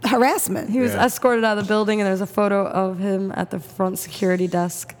 harassment. He was Yeah. escorted out of the building, and there's a photo of him at the front security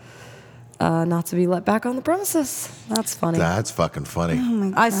desk, not to be let back on the premises. That's funny. That's fucking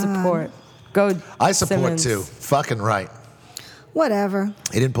funny. I support. Go. I support Simmons. too. Fucking right. Whatever.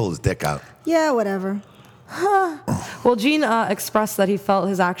 He didn't pull his dick out. Yeah, whatever. Well, Gene expressed that he felt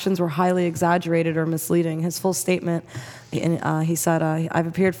his actions were highly exaggerated or misleading. His full statement, he said, "I've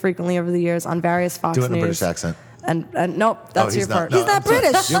appeared frequently over the years on various Fox Doing a News." British accent. And nope, that's he's your part. not. He's not I'm sorry.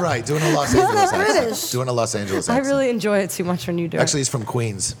 British. You're right. Doing a Los Angeles not accent. British. Doing a Los Angeles I accent. really enjoy it too much when you do it. Actually, he's from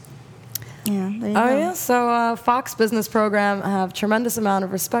Queens. Yeah. There you Oh go. yeah, so Fox Business Program have tremendous amount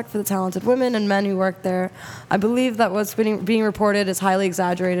of respect for the talented women and men who work there. I believe that what's being reported is highly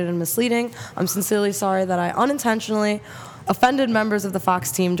exaggerated and misleading. I'm sincerely sorry that I unintentionally offended members of the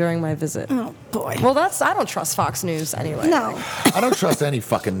Fox team during my visit. Oh boy. Well, I don't trust Fox News anyway. No. I don't trust any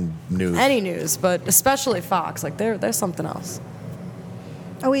fucking news. Any news, but especially Fox. Like there's something else.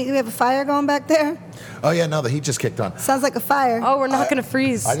 Oh, we have a fire going back there? Oh yeah, no, the heat just kicked on. Sounds like a fire. Oh, we're not gonna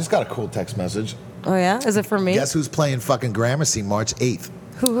freeze. I just got a cool text message. Oh yeah, is it for me? Guess who's playing fucking Gramercy March 8th?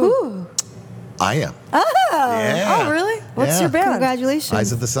 Who? I am. Oh. Yeah. Oh really? What's Yeah. your band? Congratulations.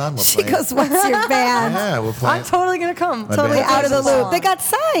 Eyes of the Sun. We're She playing. goes, what's your band? Yeah, we're playing. I'm totally gonna come. My Totally band. out of the Awesome. loop. They got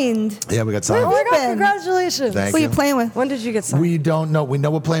signed. Yeah, we got signed. Oh my God! Been. Congratulations. Thank Who are you you. playing with? When did you get signed? We don't know. We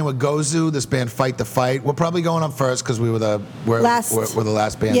know we're playing with Gozu. This band, Fight the Fight. We're probably going on first because we're the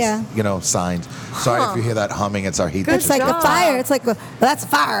last band. Yeah. Signed. Sorry if you hear that humming. It's our heat. Good It's like a job. fire. It's like, well, that's a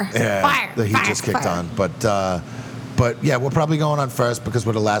fire. Yeah, Fire, the heat fire, just kicked fire. on. But yeah, we're probably going on first because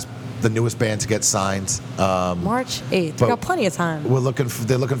we're the newest band to get signed. March 8th. But We got plenty of time.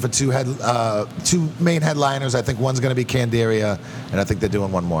 They're looking for two main headliners. I think one's going to be Candaria, and I think they're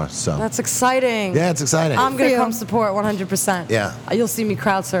doing one more. So That's exciting. yeah, it's exciting. I'm for going to you. come support 100%. Yeah. You'll see me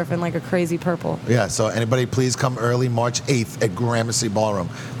crowd surfing like a crazy purple. Yeah, so anybody please come early March 8th at Gramercy Ballroom.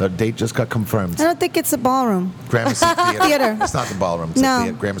 The date just got confirmed. I don't think it's a ballroom. Gramercy Theater. Theater. It's not the ballroom. It's No.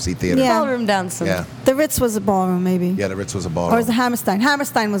 the Gramercy Theater. Yeah. Ballroom dancing. Yeah. The Ritz was a ballroom, maybe. Yeah, the Ritz was a Or ballroom. was it Hammerstein?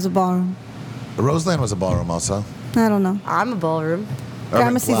 Hammerstein was a ballroom. Roseland was a ballroom also. I don't know. I'm a ballroom.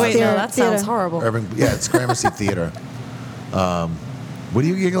 Gramercy Plaza. Wait, Theater. no, that sounds Theater. horrible. Yeah, it's Gramercy Theater. What are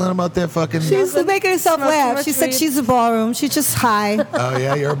you giggling about there, fucking? She's making herself Smoke too laugh. much She said weed. she's a ballroom. She's just high. Oh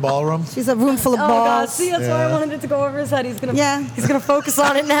yeah, you're a ballroom. She's a room full of Oh God! balls. See, that's why I Yeah. wanted it to go over his head. He's gonna Yeah. focus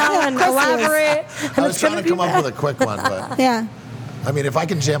on it now Yeah, of and course he is. elaborate. And I was it's trying gonna to come be up bad. with a quick one, but Yeah, I mean, if I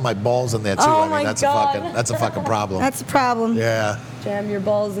can jam my balls in there too, Oh I my mean, that's God. a fucking problem. that's a problem. Yeah, Jam your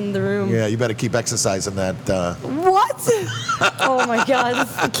balls in the room. yeah. You better keep exercising that. What? Oh my God!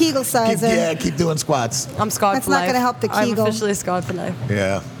 A Kegel sizer. Keep doing squats. I'm scarred That's for not life. gonna help the I'm Kegel. officially scarred for life.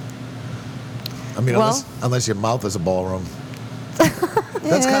 Yeah. I mean, Well- unless your mouth is a ballroom.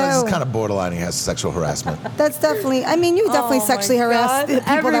 That's Ew. kind of borderline has sexual harassment. That's definitely. I mean, you definitely Oh my sexually harass God. the people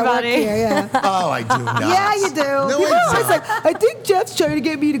that work Everybody. here. Yeah. Oh, I do not. Yeah, you do. No, People I are always don't. like, I think Jeff's trying to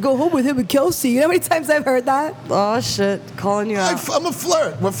get me to go home with him and Kelsey. You know how many times I've heard that? Oh shit! Calling you out. I'm a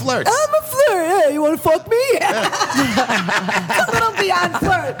flirt. We're flirts. I'm a flirt. flirt. Hey, you want to fuck me? It's a little beyond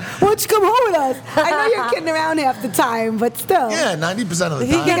flirt. Why don't you come home with us? I know you're kidding around half the time, but still. Yeah, 90% of the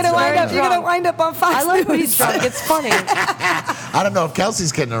He time. gets You're very gonna drunk. wind up on Fox I like when News. he's drunk. It's funny. I don't know if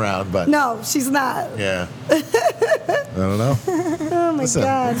Kelsey's kidding around, but No, she's not. yeah. I don't know. Oh my Listen,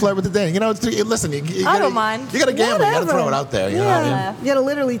 God. flirt with the thing. You know, listen. You I gotta, don't mind. You got to gamble. You got to Whatever. throw it out there. You know what I mean? Yeah, you gotta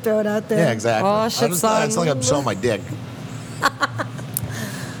literally throw it out there. Yeah, exactly. Oh, shit, It's son. like I'm showing my dick.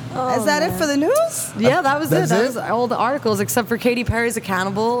 Is that it for the news? Yeah, that was it. That's That it? was all the articles except for Katy Perry's a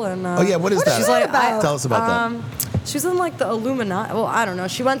cannibal. And Oh yeah, what is that? She's like, Tell us about that. She's in like the Illuminati. Well, I don't know.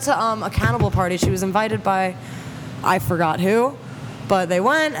 She went to a cannibal party. She was invited by, I forgot who, but they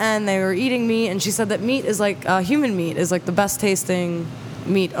went and they were eating meat. And she said that meat is like human meat is like the best tasting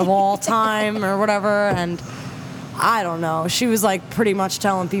meat of all time or whatever. And I don't know. She was like pretty much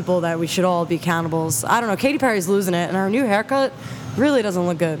telling people that we should all be cannibals. I don't know. Katy Perry's losing it, and her new haircut really doesn't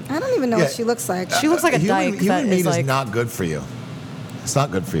look good. I don't even know Yeah. what she looks like. She looks like a dyke Human that meat is is like not good for you. It's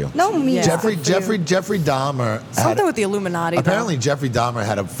not good for you. No meat. is Jeffrey good for you. Jeffrey Dahmer. had- something with the Illuminati. though. Apparently, Jeffrey Dahmer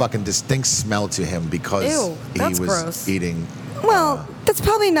had a fucking distinct smell to him because Ew, he that's was gross. eating. Well, that's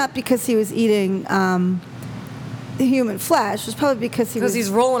probably not because he was eating the human flesh. It's probably because he was Because he's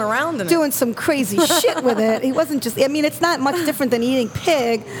rolling around in it. doing some crazy shit with it. He wasn't just. I mean, it's not much different than eating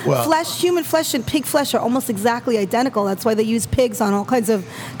pig Well- flesh. Human flesh and pig flesh are almost exactly identical. That's why they use pigs on all kinds of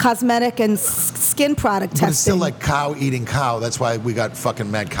cosmetic and skin product But testing. it's still like cow eating cow. That's why we got fucking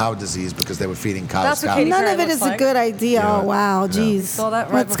mad cow disease because they were feeding cows. That's what cow. Katy None Perry of it looks is a like. good idea. Yeah. Oh wow, Yeah. geez. Saw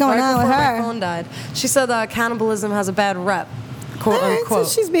that right What's going right on with before my her? phone died. She said cannibalism has a bad rep, quote All right, so unquote.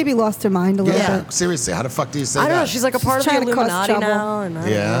 she's maybe lost her mind a little Yeah, bit. seriously, how the fuck do you say I that? don't know. She's like a part of the trying to cause Illuminati trouble. now, and I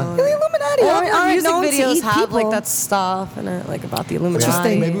Yeah. don't The know. Illuminati All aren't, her aren't music known to videos eat have people. like that stuff in it, like about the Illuminati.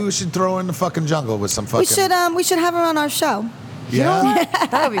 Interesting. Maybe we should throw her in the fucking jungle with some fucking. We should have her on our show. Yeah.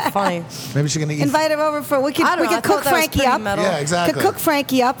 That would be funny. Maybe she's gonna eat. Invite her over for we could I don't know, I cook thought that was Frankie pretty up. metal. Yeah, exactly. Could cook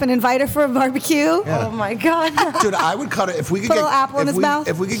Frankie up and invite her for a barbecue. Yeah. Oh my god. Dude, I would cut it if we could Put a get little apple in if his we, mouth.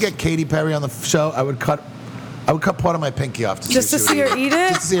 If we could get Katy Perry on the show, I would cut part of my pinky off Just to what see she her would eat it?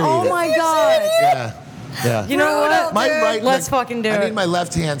 Just to see her Oh eat my it. god. Yeah. Yeah. You know what? my dude. right. Let's fucking do I it. need my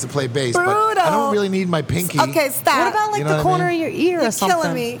left hand to play bass, but I Brutal. don't really need my pinky. Okay, stop. What about like You know the what I corner mean? of your ear You're or something?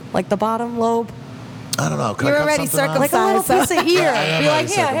 killing me. Like the bottom lobe? I don't know. Can You're I cut already something off? Like a little Circumcised, piece of ear. Yeah, I am Be like,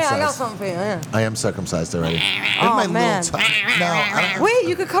 already here, I got circumcised. something for you. Yeah. I am circumcised already. Oh, my man. little no, I don't. Wait,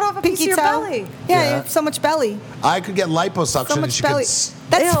 you could cut off a piece of Pinky your toe. belly. Yeah, Yeah. you have so much belly. I could get liposuction. So and much she belly. Could,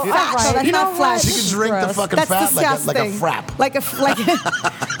 That's Ew, fat. alright. So that's You know not what? flesh. she could drink the Gross. fucking That's fat like disgusting. a frap. Like a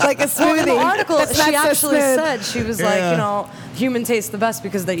smoothie. Well, in the article, That's she not so actually smooth. said, she was like, Yeah. you know, human tastes the best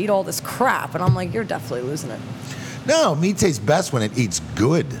because they eat all this crap. And I'm like, you're definitely losing it. No, meat tastes best when it eats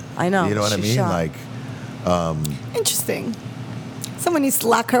good. I know, You know what I she's mean? shocked. Like, Interesting. Someone needs to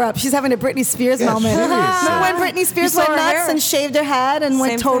lock her up. She's having a Britney Spears Yeah, moment. seriously. Remember when Britney Spears You saw went her nuts hair? and shaved her head and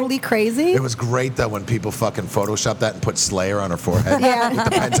went Same totally thing. crazy? it was great though when people fucking photoshopped that and put Slayer on her forehead. Yeah. With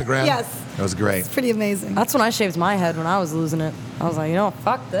the pentagram. Yes. It was great. It's pretty amazing. That's when I shaved my head when I was losing it. I was like, you know,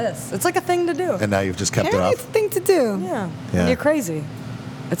 fuck this. It's like a thing to do. And now you've just kept it Apparently off. it's a thing to do. Yeah. Yeah. You're crazy.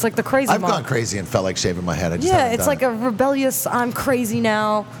 It's like the crazy I've monk. gone crazy and felt like shaving my head. I just Yeah, haven't it's done like it. a rebellious, I'm crazy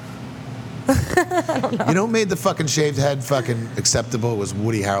now. You know who made the fucking shaved head fucking acceptable? It was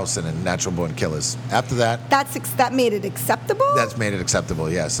Woody Harrelson in Natural Born Killers. After that, That made it acceptable? that's made it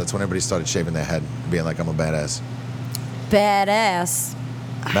acceptable, yes. That's when everybody started shaving their head, being like, I'm a badass. Badass.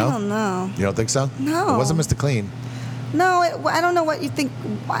 No? I don't know. You don't think so? No. It wasn't Mr. Clean. No, I don't know what you think.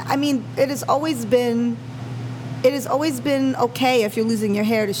 I mean, it has always been okay if you're losing your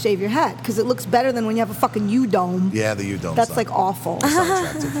hair to shave your head because it looks better than when you have a fucking U-dome. Yeah, the U-dome That's suck. like awful. It's not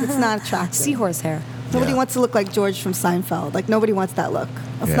attractive. It's not attractive. Seahorse hair. Nobody Yeah. wants to look like George from Seinfeld. Like nobody wants that look.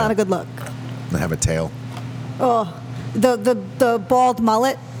 That's Yeah. not a good look. They have a tail. Oh, the bald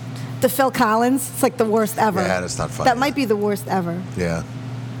mullet, the Phil Collins. It's like the worst ever. Yeah, that's not funny. That might be the worst ever. Yeah.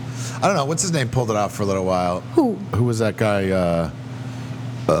 I don't know. What's his name? Pulled it off for a little while. Who? Who was that guy?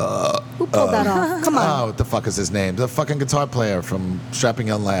 Who pulled that off? Come Oh, on. what the fuck is his name? The fucking guitar player from Strapping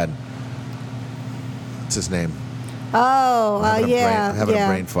Young Lad. What's his name? Oh, Having a yeah. brain- having a yeah.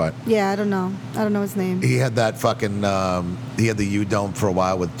 brain fart. Yeah, I don't know. I don't know his name. He had that fucking. He had the U-dome for a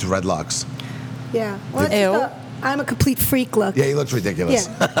while with dreadlocks. Yeah. Well, it's Ew. the I'm a complete freak look. Yeah, he looks ridiculous.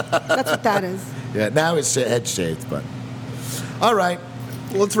 Yeah. That's what that is. Yeah, now his head shaved, but. All right,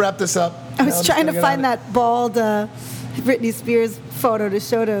 let's wrap this up. I was trying to find that bald Britney Spears photo to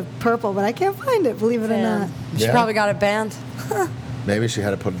show to Purple, but I can't find it, believe it or not. She Yeah. probably got it banned. Maybe she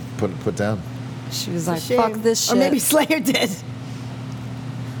had to put down. She was It's a like, shame. fuck this shit. Or maybe Slayer did.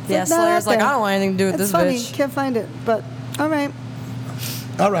 yeah, not Slayer's out like, there. I don't want anything to do with It's this funny. bitch. Can't find it, but all right.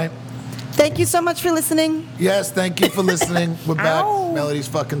 All right. Thank you so much for listening. Yes, thank you for listening. We're back. Ow. Melody's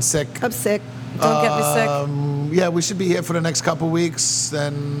fucking sick. I'm sick. Don't get me sick. Yeah, we should be here for the next couple weeks.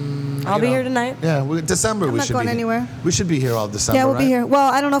 Then I'll be here tonight. Yeah, December. I'm we not should going be anywhere. We should be here all December. Yeah, we'll right? be here.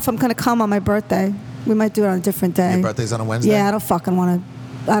 Well, I don't know if I'm going to come on my birthday. We might do it on a different day. Your birthday's on a Wednesday. Yeah, I don't fucking want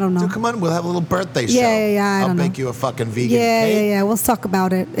to. I don't know. Dude, come on, we'll have a little birthday show. Yeah, I I'll don't bake know. you a fucking vegan Yeah, cake. yeah. We'll talk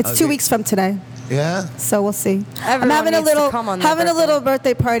about it. It's 2 Okay. weeks from today, Yeah? so we'll see. Everyone I'm having a needs to little come on their having a birthday. little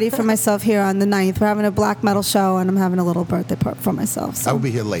birthday party for myself here on the 9th. We're having a black metal show, and I'm having a little birthday party for myself. I So, will be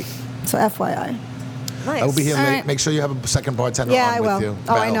here late. so FYI. Nice. I will be here All late. right. Make sure you have a second bartender Yeah, on I with will. you.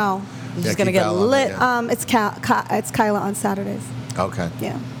 Oh, I Val. know. You're just keep gonna get Val on lit. there. It's Kyla on Saturdays. Okay.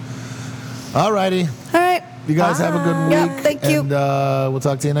 Yeah. All righty. All right. You guys have a good week. Yep, thank you. And we'll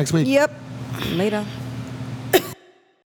talk to you next week. Yep. Later.